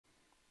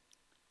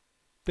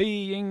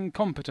The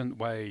incompetent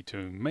way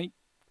to make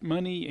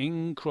money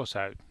in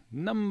Crossout.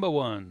 Number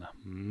 1.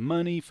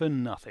 Money for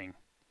nothing.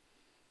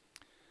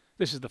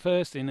 This is the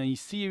first in a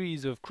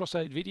series of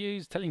Crossout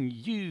videos telling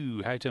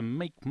you how to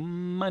make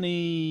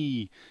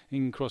money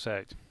in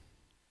Crossout.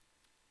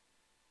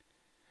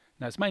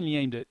 Now it's mainly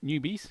aimed at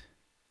newbies,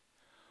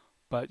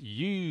 but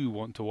you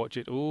want to watch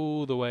it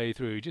all the way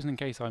through, just in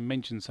case I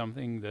mention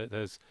something that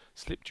has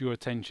slipped your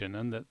attention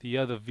and that the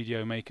other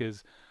video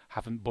makers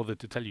haven't bothered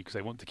to tell you because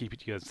they want to keep it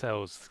to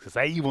yourselves, because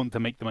they want to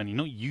make the money,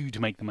 not you to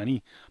make the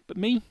money. But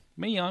me,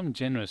 I'm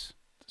generous,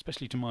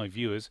 especially to my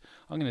viewers.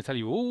 I'm going to tell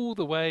you all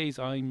the ways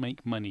I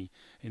make money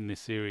in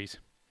this series.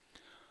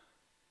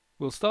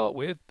 We'll start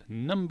with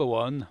number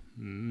 1,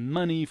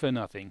 money for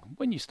nothing.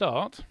 When you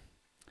start,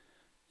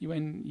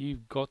 when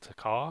you've got a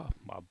car,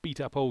 a beat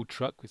up old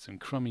truck with some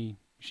crummy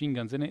machine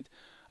guns in it,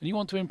 and you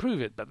want to improve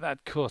it, but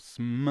that costs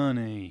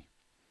money.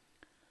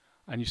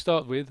 And you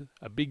start with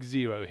a big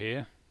 0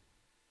 here.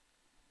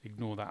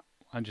 Ignore that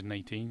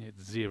 118,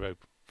 it's 0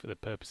 for the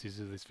purposes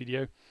of this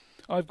video.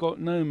 I've got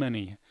no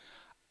money.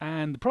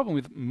 And the problem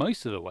with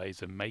most of the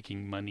ways of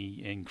making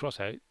money in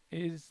Crossout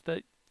is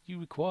that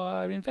you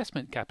require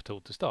investment capital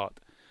to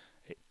start.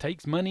 It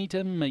takes money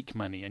to make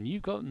money, and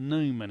you've got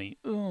no money.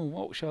 Oh,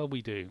 what shall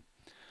we do?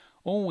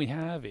 All we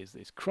have is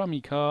this crummy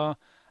car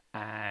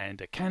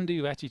and a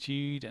can-do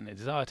attitude and a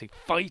desire to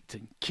fight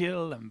and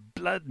kill and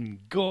blood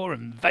and gore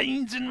and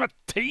veins in my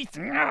teeth.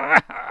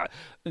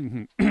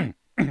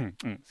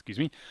 Excuse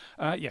me.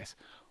 Yes,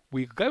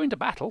 we go into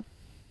battle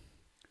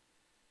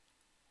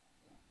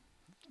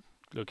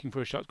looking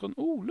for a shotgun.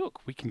 Oh,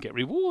 look, we can get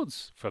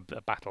rewards for the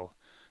battle.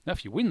 Now,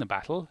 if you win the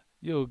battle,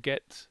 you'll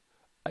get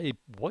a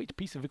white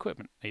piece of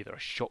equipment, either a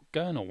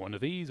shotgun or one of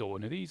these or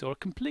one of these, or a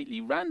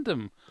completely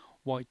random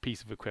white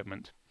piece of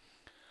equipment.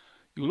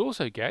 You'll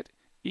also get,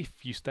 if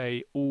you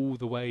stay all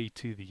the way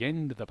to the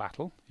end of the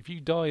battle, if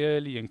you die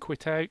early and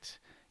quit out,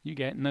 you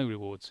get no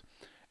rewards.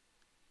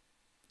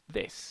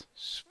 This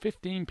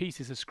 15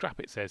 pieces of scrap,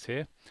 it says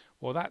here.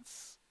 Well,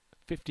 that's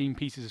 15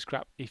 pieces of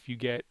scrap if you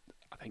get,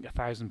 I think,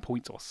 1,000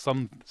 points or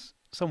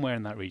somewhere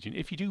in that region.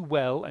 If you do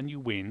well and you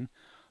win,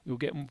 you'll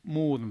get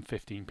more than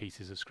 15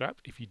 pieces of scrap.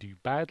 If you do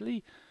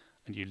badly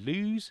and you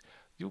lose,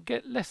 you'll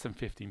get less than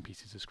 15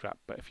 pieces of scrap.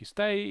 But if you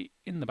stay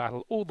in the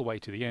battle all the way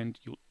to the end,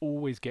 you'll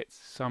always get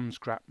some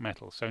scrap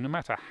metal. So no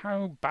matter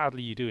how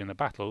badly you do in the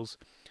battles,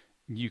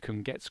 you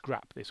can get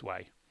scrap this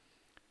way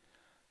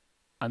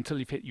until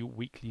you've hit your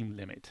weekly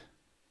limit.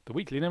 The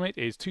weekly limit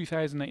is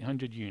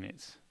 2,800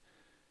 units.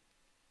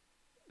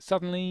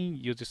 Suddenly,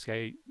 you'll just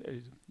say,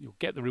 you'll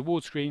get the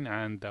reward screen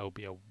and there'll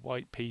be a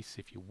white piece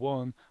if you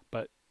won,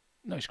 but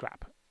no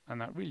scrap. And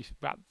that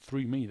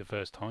threw me the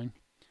first time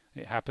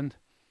it happened.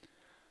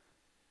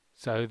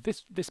 So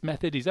this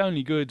method is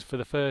only good for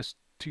the first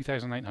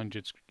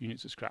 2,800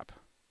 units of scrap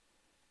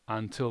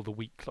until the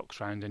week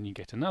clocks round and you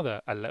get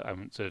another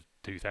allowance of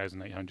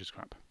 2,800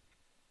 scrap.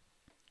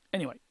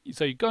 Anyway,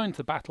 so you go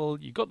into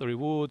battle, you got the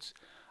rewards,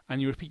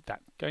 and you repeat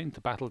that. Go into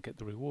battle, get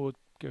the reward,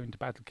 go into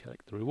battle,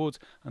 collect the rewards,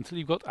 until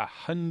you've got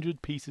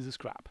 100 pieces of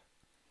scrap.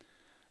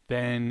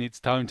 Then it's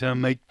time to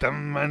make the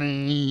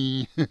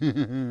money.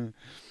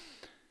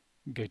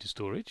 Go to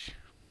storage,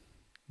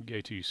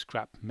 go to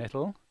scrap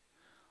metal,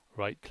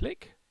 right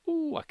click.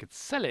 Oh, I could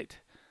sell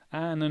it.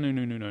 No,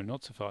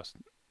 not so fast.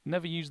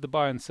 Never use the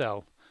buy and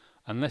sell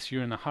unless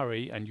you're in a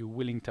hurry and you're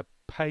willing to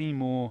pay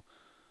more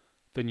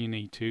than you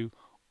need to,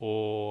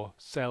 or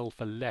sell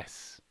for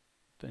less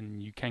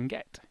than you can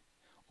get.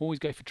 Always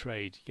go for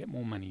trade. You get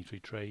more money through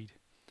trade.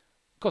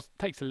 Of course, it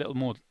takes a little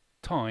more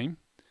time,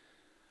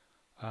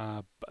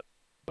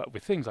 but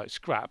with things like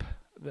scrap,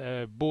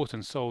 they're bought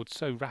and sold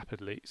so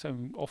rapidly,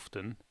 so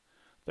often,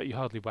 that you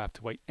hardly have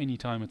to wait any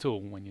time at all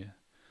when you're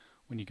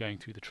going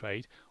through the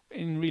trade.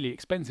 In really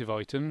expensive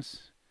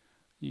items,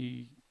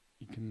 you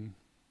can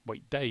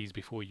wait days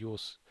before your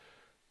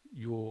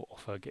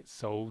offer gets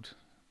sold.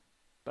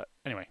 But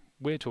anyway,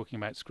 we're talking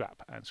about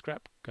scrap, and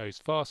scrap goes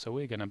fast, so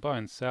we're going to buy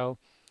and sell.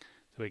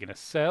 So we're going to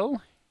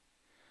sell,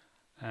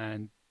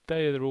 and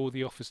there are all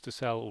the offers to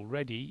sell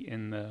already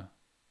in the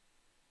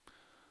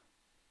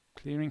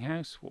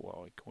clearinghouse. What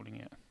are we calling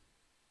it?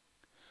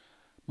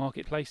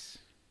 Marketplace.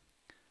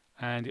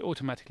 And it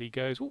automatically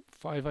goes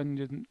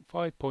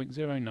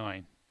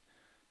 505.09.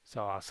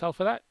 So I'll sell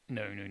for that?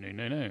 No.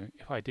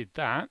 If I did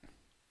that,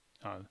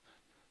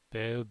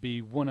 there'll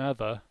be one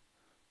other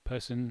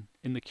person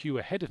in the queue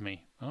ahead of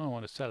me. I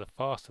want to sell it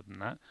faster than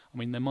that. I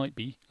mean, there might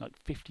be like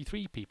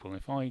 53 people.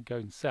 If I go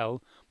and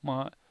sell,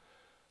 my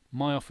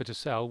offer to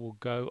sell will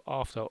go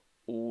after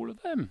all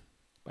of them.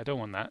 I don't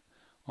want that.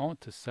 I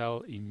want to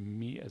sell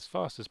as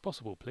fast as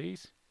possible,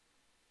 please.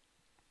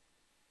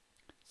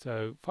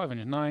 So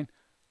 509,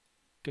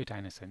 go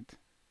down a cent.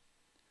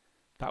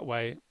 That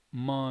way,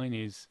 mine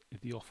is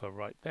the offer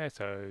right there.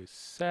 So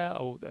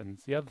sell, and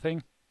the other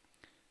thing,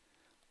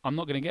 I'm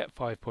not going to get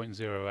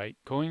 5.08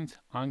 coins.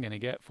 I'm going to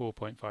get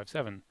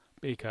 4.57.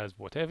 Because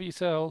whatever you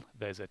sell,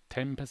 there's a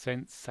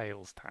 10%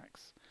 sales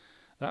tax.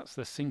 That's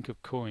the sink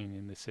of coin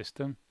in the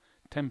system,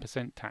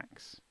 10%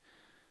 tax.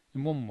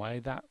 in one way,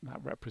 that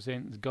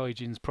represents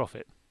Gaijin's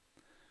profit.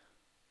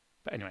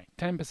 But anyway,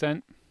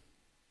 10%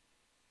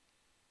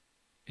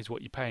 is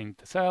what you're paying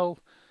to sell.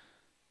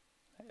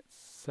 Let's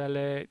sell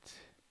it.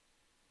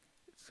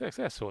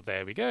 Successful.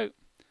 There we go.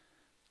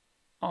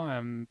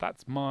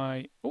 That's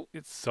my... Oh,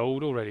 it's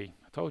sold already.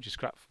 I told you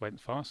scrap went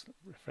fast.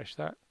 Refresh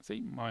that.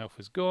 See, my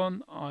offer's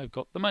gone. I've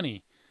got the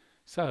money.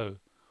 So,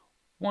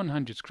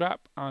 100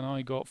 scrap, and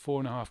I got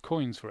 4.5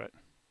 coins for it.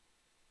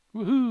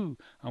 Woohoo!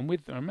 And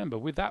remember,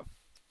 with that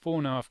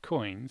 4.5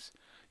 coins,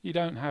 you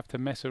don't have to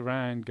mess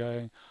around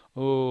going,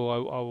 oh,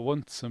 I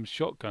want some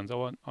shotguns.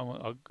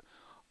 I'll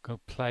go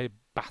play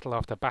battle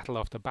after battle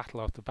after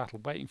battle after battle,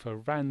 waiting for a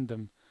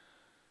random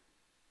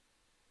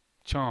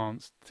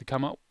chance to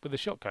come up with a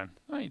shotgun.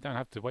 Oh, you don't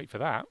have to wait for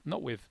that.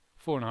 Not with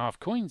 4.5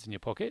 coins in your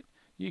pocket.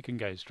 You can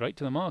go straight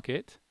to the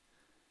market.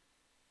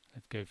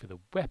 Let's go for the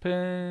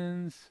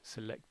weapons.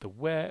 Select the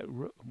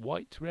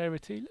white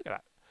rarity. Look at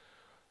that.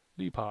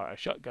 Lupara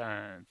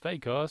shotgun. They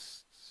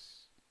cost...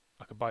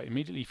 I could buy it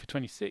immediately for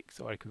 26,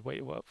 or I could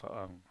wait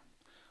for...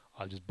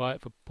 I'll just buy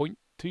it for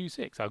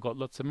 0.26. I've got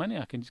lots of money.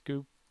 I can just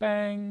go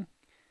bang.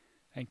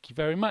 Thank you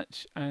very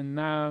much. And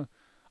now,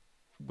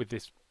 with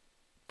this,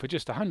 for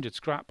just 100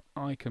 scrap,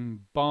 I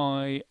can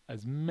buy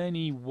as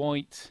many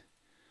white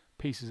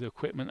pieces of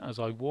equipment as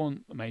I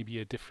want. Maybe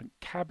a different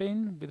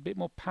cabin with a bit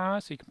more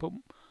power, so you can put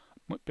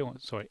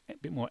a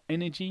bit more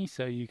energy,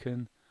 so you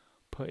can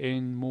put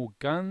in more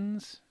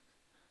guns.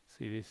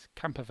 See this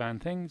camper van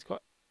thing? It's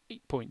got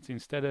 8 points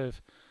instead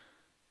of...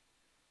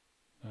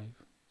 No,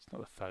 it's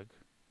not a thug.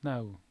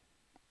 No.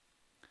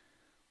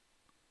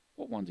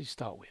 What one did you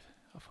start with?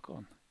 I've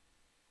forgotten.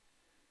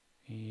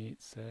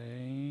 It's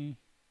a...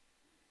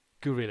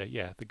 gorilla.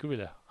 Yeah, the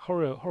gorilla.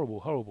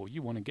 Horrible.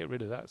 You want to get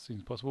rid of that as soon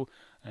as possible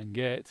and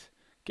get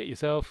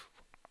yourself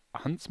a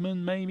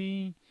huntsman,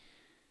 maybe.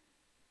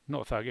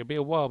 Not a thug. It'll be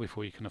a while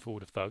before you can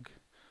afford a thug.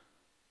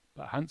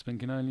 But a huntsman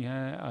can only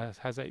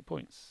has 8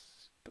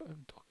 points.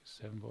 Dog is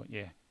 7 points.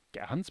 Yeah,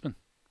 get a huntsman.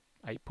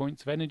 8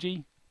 points of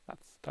energy.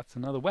 That's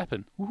another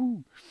weapon.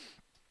 Woohoo!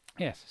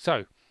 Yes.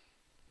 So,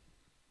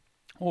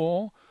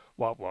 or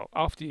well,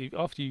 after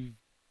you've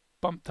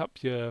bumped up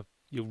your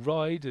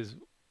ride as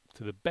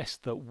to the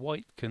best that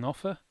white can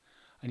offer,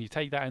 and you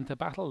take that into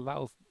battle,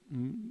 that'll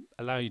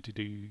allow you to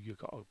do... You've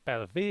got a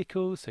better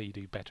vehicle, so you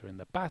do better in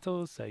the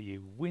battles, so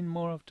you win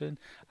more often,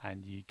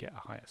 and you get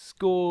a higher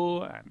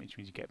score, which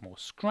means you get more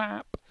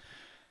scrap.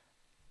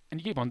 And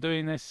you keep on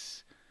doing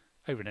this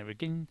over and over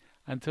again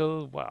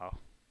until, well,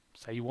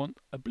 say you want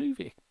a blue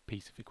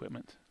piece of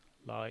equipment.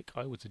 Like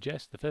I would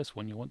suggest, the first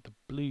one you want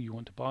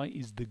to buy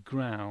is the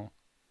Growl.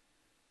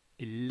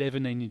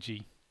 11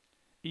 energy,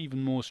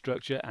 even more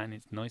structure, and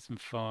it's nice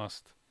and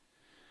fast.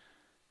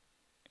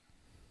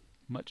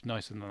 Much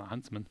nicer than a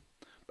huntsman.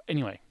 But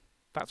anyway,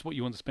 that's what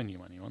you want to spend your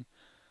money on.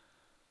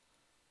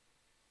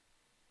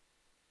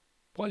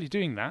 While you're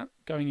doing that,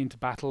 going into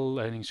battle,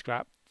 earning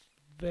scrap,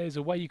 there's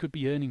a way you could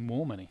be earning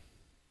more money.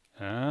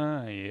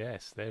 Ah,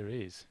 yes, there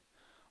is.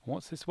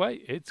 What's this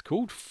way? It's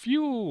called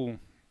fuel.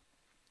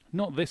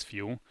 Not this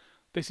fuel.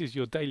 This is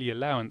your daily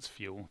allowance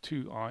fuel.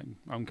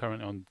 I'm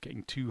currently on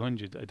getting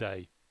 200 a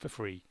day for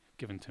free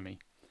given to me.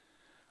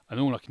 And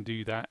all I can do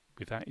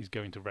with that is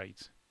go into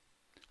raids.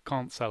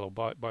 Can't sell or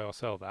buy or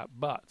sell that,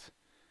 but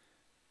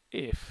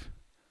if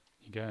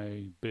you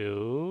go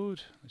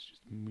build, let's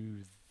just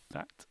move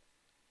that.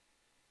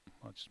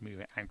 I'll just move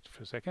it out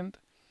for a second.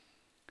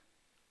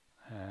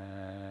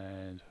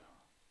 And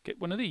get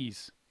one of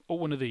these, or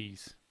one of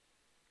these.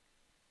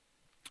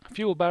 A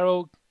fuel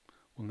barrel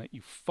will net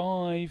you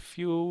 5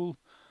 fuel.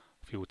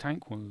 A fuel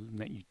tank will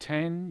net you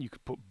 10. You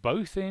could put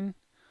both in,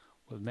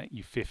 will net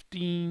you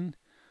 15.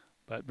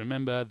 But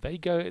remember,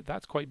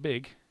 that's quite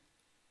big.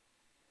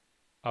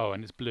 Oh,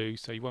 and it's blue,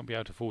 so you won't be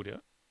able to afford it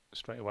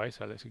straight away,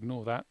 so let's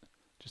ignore that.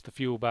 Just the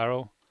fuel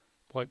barrel,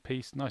 white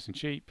piece, nice and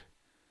cheap.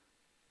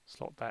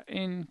 Slot that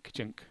in,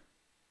 ka-chunk.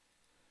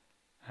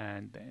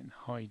 And then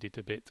hide it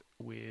a bit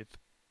with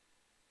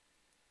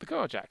the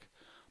car jack.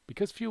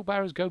 Because fuel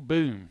barrels go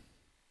boom.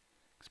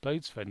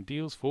 Explodes and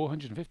deals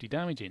 450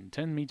 damage in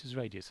 10 meters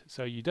radius.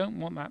 So you don't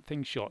want that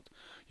thing shot.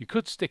 You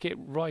could stick it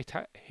right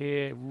out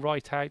here,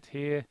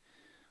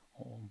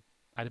 or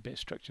add a bit of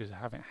structure to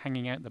have it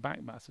hanging out the back,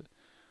 but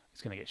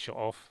it's going to get shot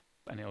off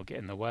and it'll get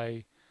in the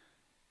way.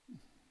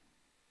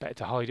 Better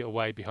to hide it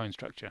away behind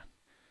structure.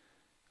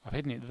 I've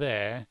hidden it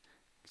there,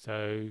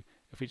 so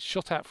if it's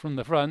shot at from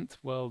the front,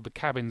 well, the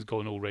cabin's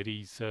gone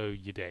already, so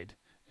you're dead.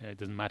 It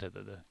doesn't matter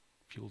that the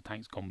fuel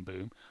tank's gone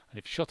boom. And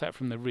if shot at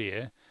from the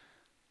rear,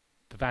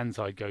 the van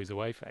side goes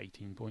away for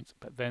 18 points.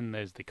 But then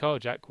there's the car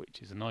jack,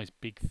 which is a nice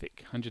big thick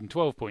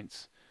 112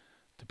 points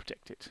to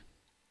protect it.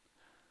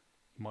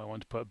 You might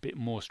want to put a bit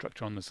more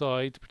structure on the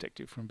side to protect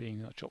it from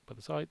being chopped by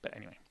the side. But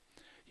anyway,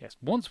 yes,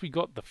 once we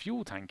got the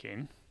fuel tank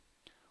in,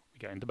 we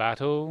go into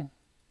battle,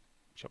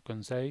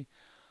 shotgun say,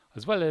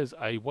 as well as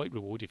a white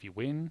reward if you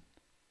win,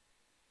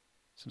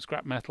 some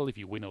scrap metal if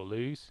you win or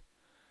lose.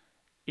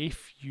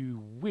 If you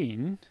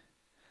win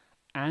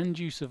and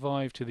you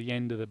survive to the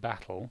end of the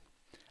battle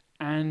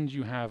and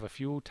you have a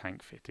fuel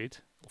tank fitted,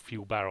 or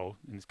fuel barrel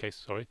in this case,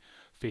 sorry,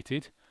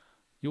 fitted,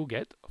 you'll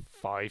get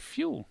 5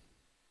 fuel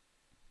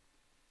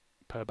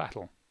per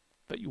battle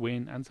that you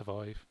win and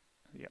survive.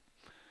 Yep.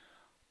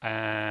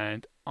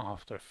 And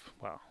after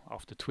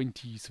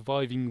 20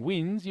 surviving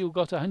wins, you've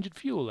got 100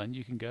 fuel, and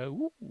you can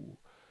go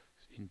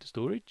into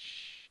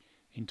storage,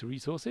 into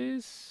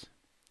resources,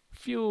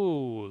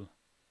 fuel,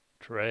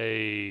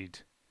 trade.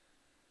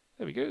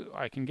 There we go.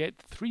 I can get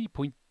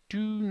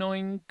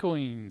 3.29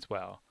 coins.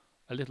 Well,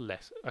 a little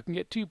less. I can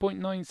get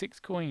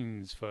 2.96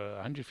 coins for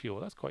 100 fuel.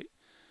 That's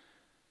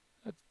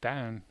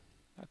down.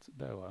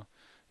 Well,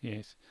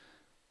 yes.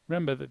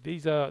 Remember that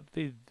these are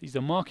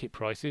market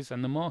prices,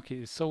 and the market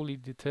is solely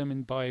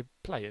determined by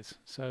players.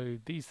 So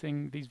these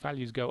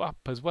values go up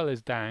as well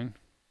as down,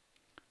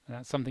 and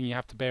that's something you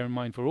have to bear in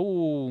mind for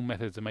all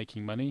methods of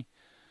making money.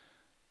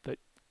 That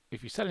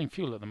if you're selling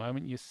fuel at the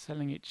moment, you're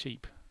selling it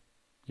cheap.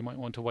 You might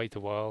want to wait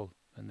a while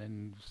and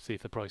then see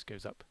if the price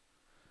goes up.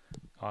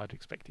 I'd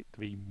expect it to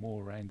be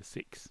more around the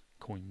 6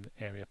 coin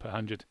area per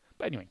 100.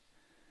 But anyway,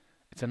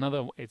 it's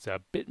a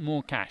bit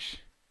more cash.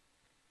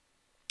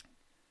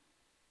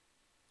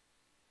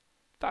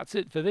 That's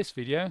it for this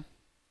video.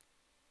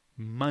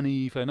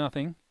 Money for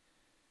nothing.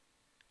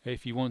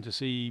 If you want to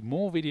see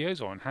more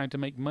videos on how to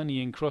make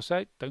money in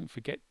Crossout, don't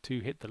forget to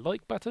hit the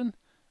like button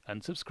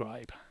and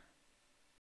subscribe.